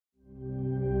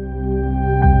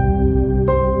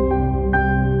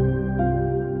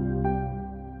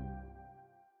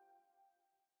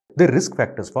the risk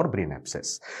factors for brain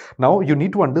abscess. Now, you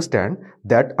need to understand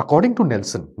that according to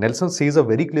Nelson says a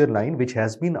very clear line which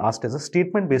has been asked as a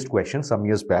statement-based question some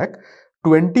years back.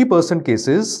 20%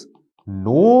 cases,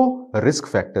 no risk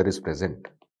factor is present.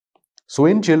 So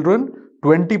in children,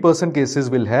 20% cases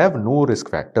will have no risk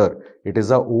factor. It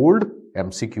is an old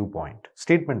MCQ point,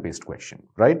 statement-based question,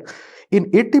 right?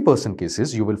 In 80%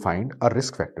 cases, you will find a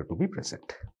risk factor to be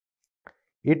present.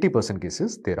 80%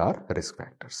 cases, there are risk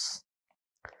factors.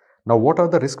 Now, what are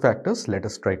the risk factors? Let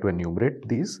us try to enumerate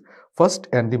these. First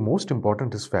and the most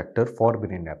important risk factor for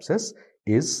brain abscess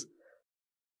is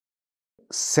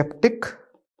septic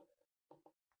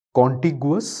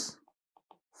contiguous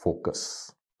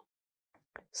focus.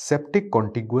 Septic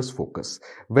contiguous focus.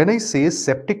 When I say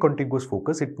septic contiguous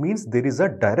focus, it means there is a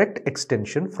direct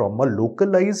extension from a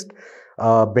localized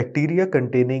bacteria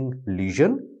containing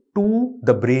lesion to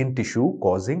the brain tissue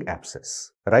causing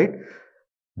abscess, right?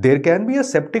 There can be a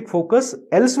septic focus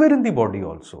elsewhere in the body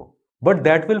also, but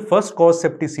that will first cause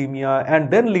septicemia and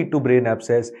then lead to brain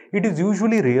abscess. It is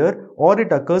usually rare, or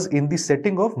it occurs in the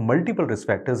setting of multiple risk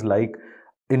factors like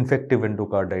infective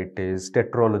endocarditis,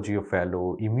 tetralogy of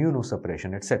Fallot,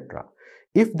 immunosuppression, etc.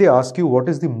 If they ask you what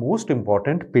is the most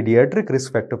important pediatric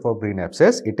risk factor for brain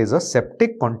abscess, it is a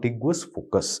septic contiguous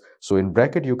focus. So in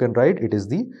bracket you can write it is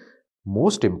the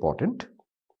most important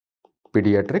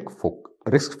pediatric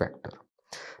risk factor.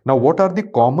 Now, what are the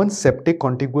common septic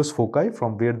contiguous foci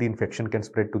from where the infection can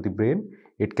spread to the brain?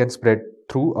 It can spread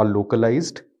through a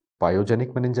localized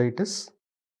pyogenic meningitis,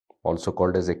 also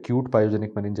called as acute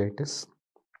pyogenic meningitis.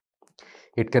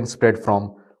 It can spread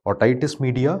from otitis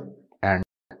media and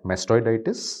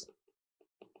mastoiditis.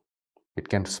 It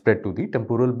can spread to the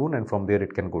temporal bone, and from there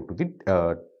it can go to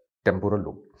the temporal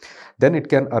lobe. Then it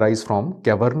can arise from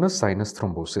cavernous sinus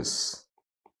thrombosis.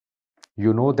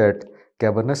 You know that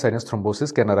cavernous sinus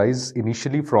thrombosis can arise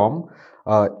initially from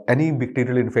any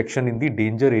bacterial infection in the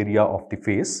danger area of the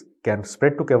face, can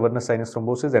spread to cavernous sinus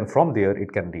thrombosis, and from there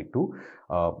it can lead to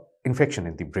infection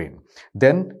in the brain.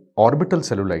 Then orbital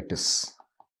cellulitis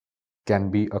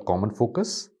can be a common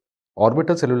focus.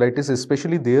 Orbital cellulitis is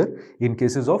especially there in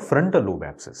cases of frontal lobe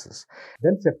abscesses.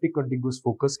 Then septic contiguous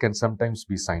focus can sometimes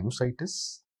be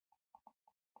sinusitis.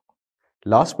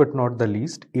 Last but not the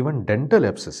least, even dental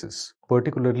abscesses,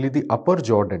 particularly the upper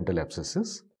jaw dental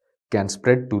abscesses, can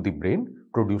spread to the brain,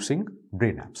 producing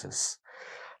brain abscess.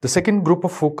 The second group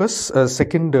of focus,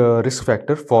 second risk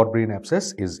factor for brain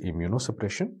abscess is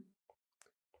immunosuppression.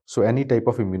 So any type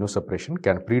of immunosuppression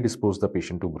can predispose the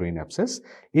patient to brain abscess.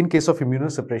 In case of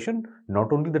immunosuppression,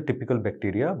 not only the typical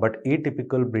bacteria, but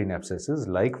atypical brain abscesses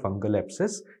like fungal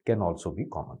abscess can also be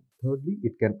common. Thirdly,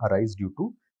 it can arise due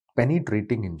to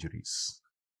penetrating injuries.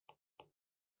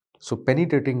 So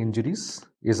penetrating injuries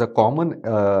is a common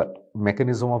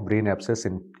mechanism of brain abscess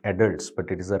in adults,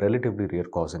 but it is a relatively rare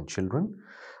cause in children.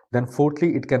 Then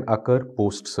fourthly, it can occur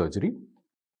post-surgery.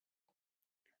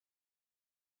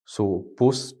 So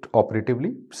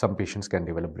post-operatively, some patients can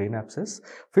develop brain abscess.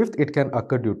 Fifth, it can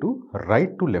occur due to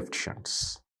right to left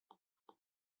shunts.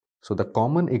 So the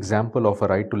common example of a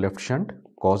right to left shunt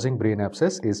causing brain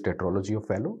abscess is tetralogy of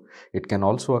Fallot. It can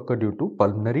also occur due to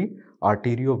pulmonary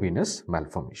arteriovenous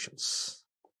malformations.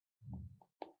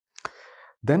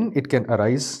 Then it can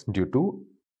arise due to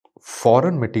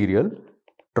foreign material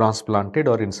transplanted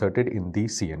or inserted in the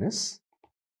CNS.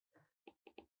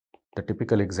 The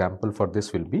typical example for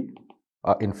this will be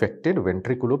an infected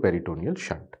ventriculoperitoneal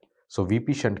shunt. So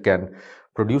VP shunt can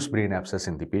produce brain abscess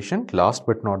in the patient. Last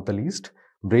but not the least,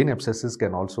 brain abscesses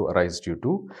can also arise due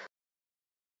to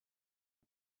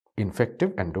infective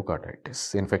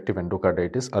endocarditis. Infective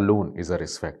endocarditis alone is a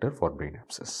risk factor for brain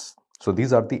abscess. So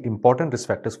these are the important risk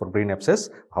factors for brain abscess.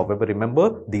 However,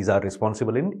 remember, these are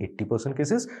responsible in 80%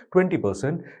 cases.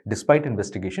 20%, despite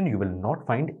investigation, you will not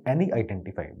find any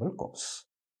identifiable cause.